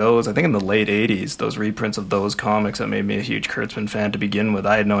discovering those, I think in the late 80s, those reprints of those comics that made me a huge Kurtzman fan to begin with.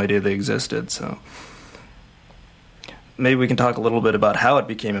 I had no idea they existed, so... Maybe we can talk a little bit about how it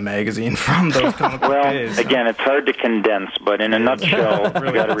became a magazine from those comic book days. Well, again, it's hard to condense, but in a nutshell,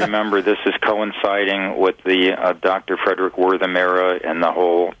 you got to remember this is coinciding with the Dr. Frederick Wortham era and the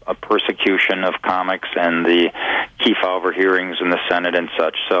whole persecution of comics and the Kefauver hearings in the Senate and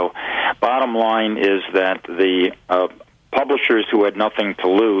such. So, bottom line is that the publishers who had nothing to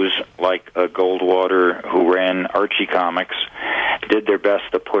lose, like Goldwater, who ran Archie Comics, did their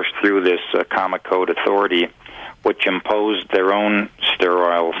best to push through this Comic Code Authority, which imposed their own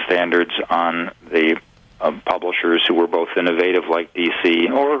sterile standards on the publishers who were both innovative like DC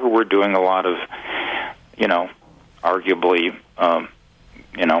or who were doing a lot of, arguably,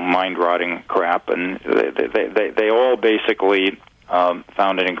 mind-rotting crap. And they all basically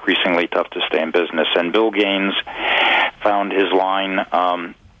found it increasingly tough to stay in business. And Bill Gaines found his line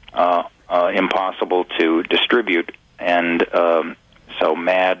impossible to distribute. And so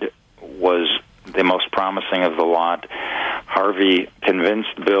Mad was the most promising of the lot. Harvey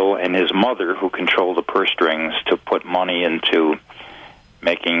convinced Bill and his mother, who controlled the purse strings, to put money into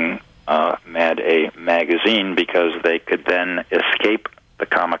making Mad a magazine because they could then escape the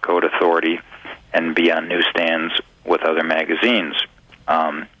Comic Code Authority and be on newsstands with other magazines,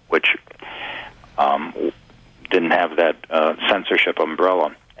 which didn't have that censorship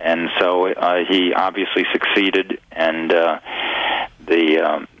umbrella. And so he obviously succeeded, and the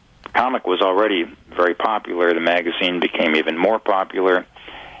comic was already very popular. The magazine became even more popular,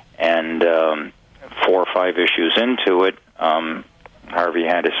 and 4 or 5 issues into it, Harvey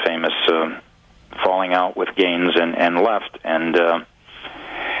had his famous falling out with Gaines and left, and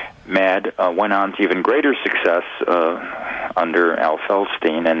Mad went on to even greater success under Al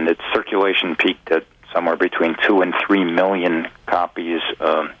Feldstein, and its circulation peaked at somewhere between 2 and 3 million copies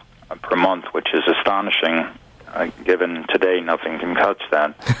per month, which is astonishing. Given today, nothing can touch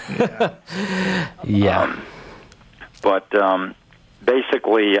that. Yeah. But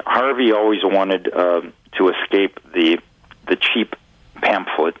basically, Harvey always wanted to escape the cheap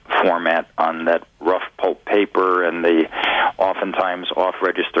pamphlet format on that rough pulp paper and the oftentimes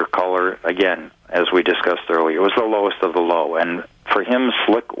off-register color. Again, as we discussed earlier, it was the lowest of the low. And for him,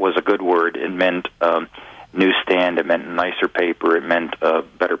 slick was a good word. It meant newsstand. It meant nicer paper. It meant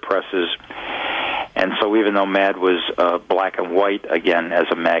better presses. And so even though Mad was black and white, again,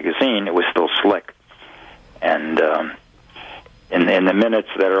 as a magazine, it was still slick. And in the minutes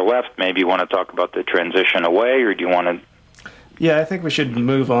that are left, maybe you want to talk about the transition away, or do you want to... Yeah, I think we should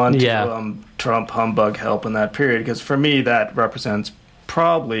move on to Trump humbug help in that period, because for me that represents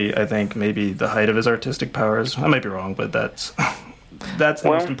probably, I think, maybe the height of his artistic powers. I might be wrong, but that's the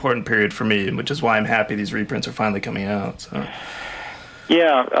most important period for me, which is why I'm happy these reprints are finally coming out. So.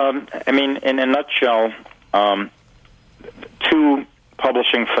 Yeah, I mean, in a nutshell, 2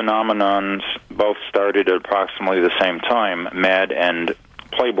 publishing phenomenons both started at approximately the same time, Mad and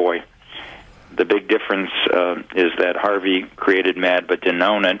Playboy. The big difference is that Harvey created Mad but didn't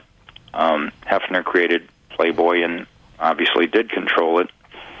own it. Hefner created Playboy and obviously did control it.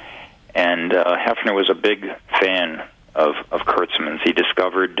 And Hefner was a big fan of Kurtzman's. He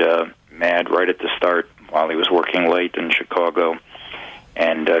discovered Mad right at the start while he was working late in Chicago,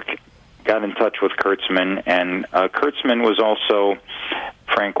 and got in touch with Kurtzman. And Kurtzman was also,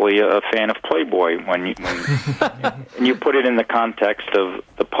 frankly, a fan of Playboy. When and you put it in the context of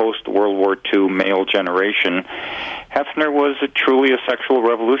the post-World War II male generation, Hefner was truly a sexual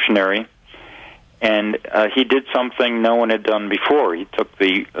revolutionary, and he did something no one had done before. He took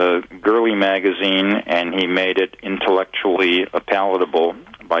the girly magazine and he made it intellectually palatable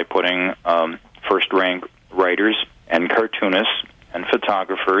by putting first-rank writers and cartoonists and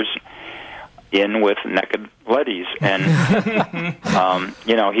photographers in with naked ladies. And,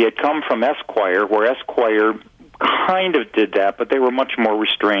 he had come from Esquire, where Esquire kind of did that, but they were much more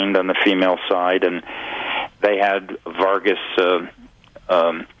restrained on the female side, and they had Vargas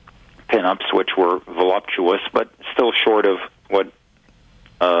pinups, which were voluptuous, but still short of what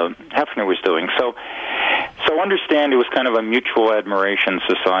Hefner was doing. So understand it was kind of a mutual admiration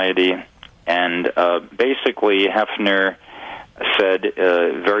society, and basically Hefner said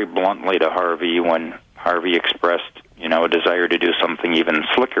very bluntly to Harvey when Harvey expressed, a desire to do something even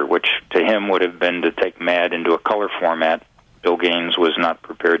slicker, which to him would have been to take Mad into a color format. Bill Gaines was not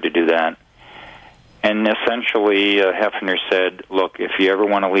prepared to do that. And essentially, Hefner said, look, if you ever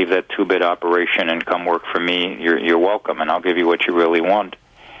want to leave that two-bit operation and come work for me, you're welcome, and I'll give you what you really want.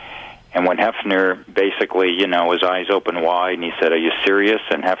 And when Hefner basically, his eyes opened wide, and he said, are you serious?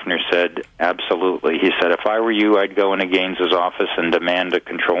 And Hefner said, absolutely. He said, if I were you, I'd go into Gaines's office and demand a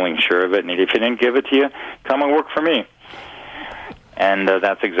controlling share of it, and if he didn't give it to you, come and work for me. And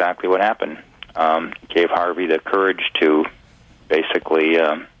that's exactly what happened. Gave Harvey the courage to basically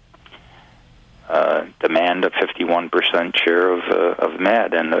demand a 51% share of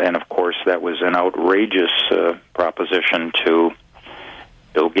MAD, and of course that was an outrageous proposition to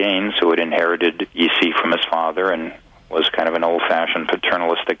Bill Gaines, who had inherited EC from his father and was kind of an old-fashioned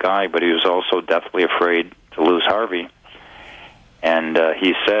paternalistic guy, but he was also deathly afraid to lose Harvey. And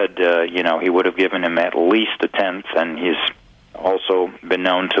he said, he would have given him at least a tenth, and he's also been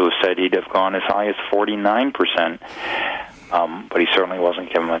known to have said he'd have gone as high as 49%. But he certainly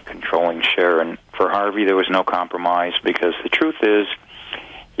wasn't given a controlling share. And for Harvey, there was no compromise, because the truth is,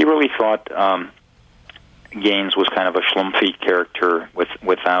 he really thought Gaines was kind of a schlumpy character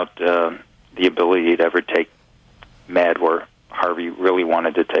without the ability to ever take MAD where Harvey really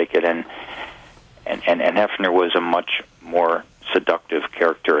wanted to take it. And Hefner was a much more seductive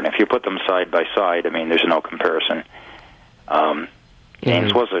character. And if you put them side by side, I mean, there's no comparison.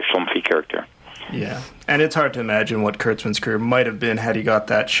 Gaines was a schlumpy character. Yeah, and it's hard to imagine what Kurtzman's career might have been had he got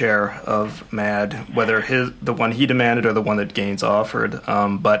that share of MAD, whether the one he demanded or the one that Gaines offered.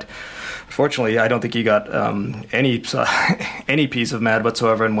 But fortunately, I don't think he got any piece of MAD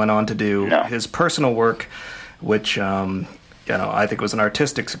whatsoever, and went on to do his personal work, which I think was an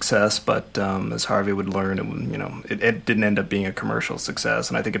artistic success. But as Harvey would learn, it didn't end up being a commercial success,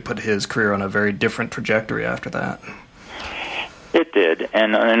 and I think it put his career on a very different trajectory after that. It did,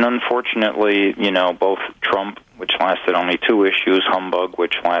 and unfortunately, both Trump, which lasted only 2 issues, Humbug,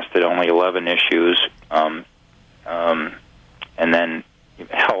 which lasted only 11 issues, and then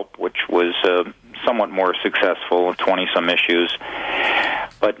Help, which was somewhat more successful, 20-some issues,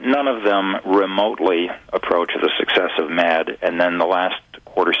 but none of them remotely approach the success of MAD. And then the last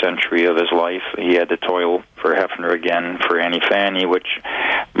quarter century of his life, he had to toil for Hefner again for Annie Fanny, which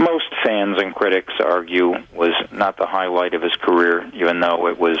most fans and critics argue was not the highlight of his career, even though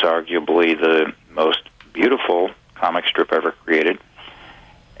it was arguably the most beautiful comic strip ever created.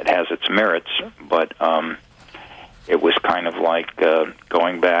 It has its merits, but it was kind of like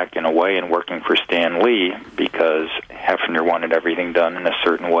going back in a way and working for Stan Lee, because Hefner wanted everything done in a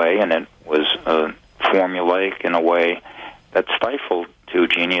certain way, and it was formulaic in a way that stifled to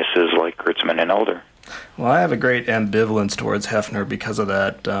geniuses like Kurtzman and Elder. Well, I have a great ambivalence towards Hefner because of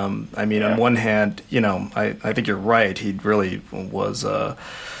that. On one hand, I think you're right. He really was,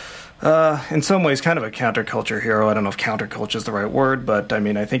 in some ways, kind of a counterculture hero. I don't know if counterculture is the right word, but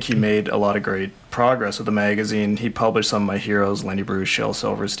I think he made a lot of great progress with the magazine. He published some of my heroes, Lenny Bruce, Shel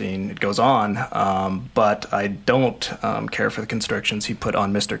Silverstein. It goes on, but I don't care for the constrictions he put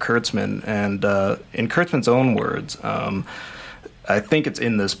on Mr. Kurtzman. And in Kurtzman's own words, I think it's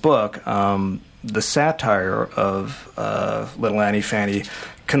in this book, the satire of Little Annie Fanny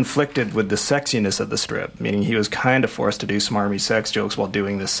conflicted with the sexiness of the strip, meaning he was kind of forced to do smarmy sex jokes while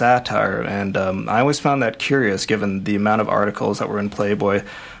doing this satire. And I always found that curious, given the amount of articles that were in Playboy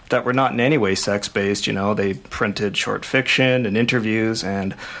that were not in any way sex-based. They printed short fiction and interviews,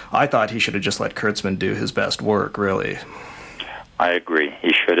 and I thought he should have just let Kurtzman do his best work, really. I agree.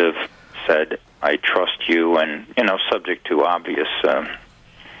 He should have said, I trust you, and, subject to obvious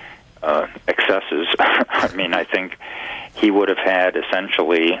excesses. I think he would have had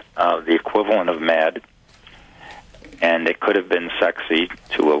essentially the equivalent of MAD, and it could have been sexy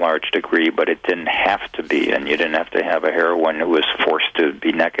to a large degree, but it didn't have to be, and you didn't have to have a heroine who was forced to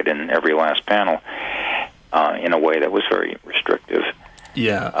be naked in every last panel in a way that was very restrictive.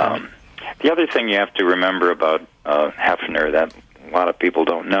 Yeah. The other thing you have to remember about Hefner that a lot of people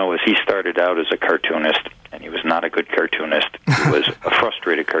don't know is he started out as a cartoonist, and he was not a good cartoonist. He was a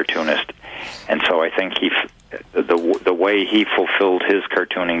frustrated cartoonist, and so I think the way he fulfilled his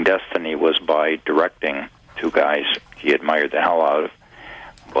cartooning destiny was by directing 2 guys he admired the hell out of,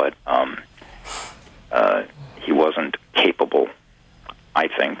 but he wasn't capable, I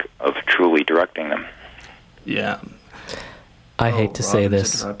think, of truly directing them. Yeah. I hate to say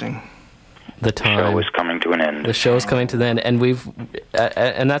this. The show is coming to an end. The show is coming to an end, and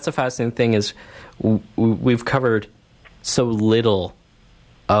and that's a fascinating thing is we've covered so little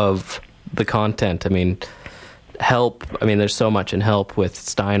of the content. Help. There's so much in Help with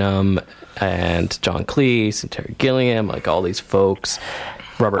Steinem and John Cleese and Terry Gilliam, like all these folks.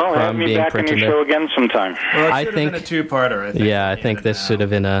 Robert Crumb being back printed in your show again sometime. Well, it should have been a 2-parter. I think. Yeah, I think this should have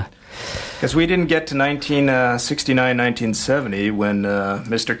been a Because we didn't get to 1969, 1970 when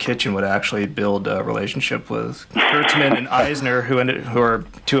Mr. Kitchen would actually build a relationship with Kurtzman and Eisner, who are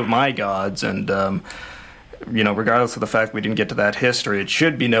two of my gods. And, regardless of the fact we didn't get to that history, it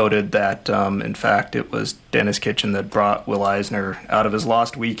should be noted that, in fact, it was Denis Kitchen that brought Will Eisner out of his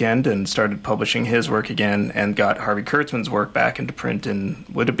lost weekend and started publishing his work again and got Harvey Kurtzman's work back into print in,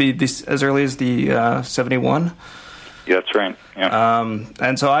 would it be as early as the 71? Yeah, that's right. Yeah.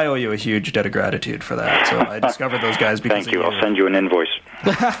 And so I owe you a huge debt of gratitude for that. So I discovered those guys because Thank you. of I'll send you an invoice.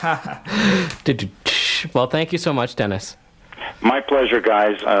 Well, thank you so much, Denis. My pleasure,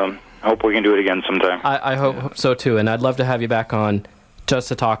 guys. I hope we can do it again sometime. I hope so, too. And I'd love to have you back on just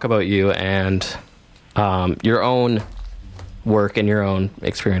to talk about you and your own work and your own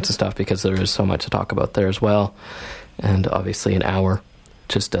experience and stuff, because there is so much to talk about there as well. And obviously an hour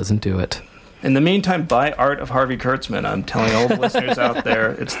just doesn't do it. In the meantime, buy Art of Harvey Kurtzman. I'm telling all the listeners out there,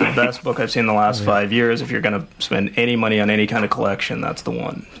 it's the best book I've seen in the last 5 years. If you're going to spend any money on any kind of collection, that's the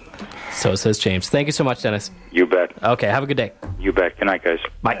one. So says James. Thank you so much, Denis. You bet. Okay, have a good day. You bet. Good night, guys.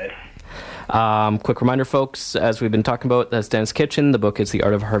 Bye. Quick reminder, folks, as we've been talking about, that's Denis Kitchen. The book is The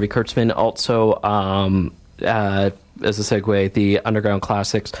Art of Harvey Kurtzman. Also, as a segue, the Underground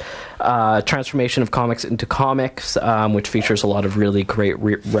Classics, Transformation of Comics into Comics, which features a lot of really great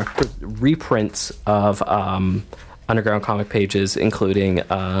reprints of underground comic pages, including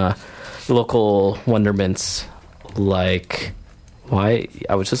local wonderments like... Why?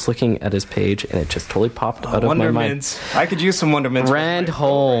 I was just looking at his page, and it just totally popped out of my mind. I could use some Wondermints. Rand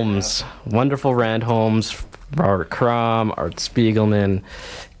Holmes. Wonderful Rand Holmes, Robert Crumb, Art Spiegelman.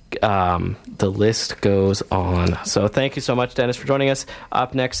 The list goes on. So thank you so much, Denis, for joining us.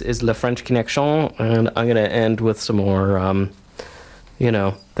 Up next is Le French Connection, and I'm going to end with some more,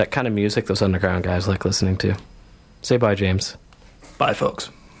 that kind of music those underground guys like listening to. Say bye, James. Bye, folks.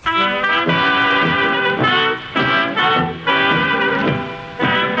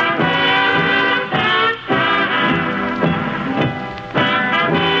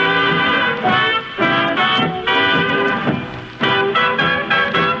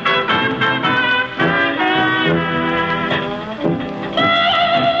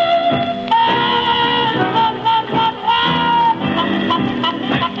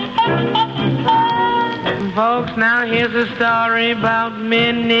 Folks, now here's a story about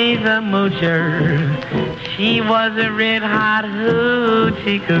Minnie the Moocher. She was a red-hot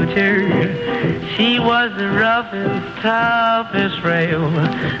hoochie coocher. She was the roughest, toughest rail,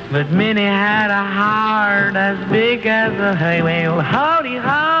 but Minnie had a heart as big as a hay whale. Howdy,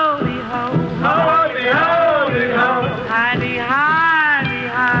 howdy, ho. Howdy, howdy, ho. Hidey, hidey,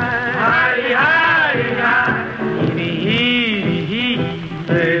 hi. Hidey, hidey, hi. Hee, hee, hee.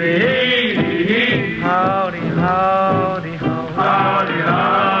 Howdy, howdy, ho. Howdy,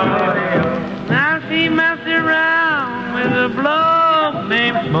 howdy, ho. Now she messed around with a bloke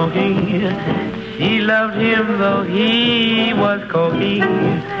named Smokey. She loved him though he was cocky.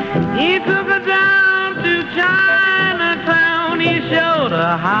 He took her down to Chinatown. He showed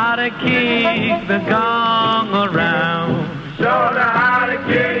her how to kick the gong around. Showed her how to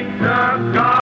kick the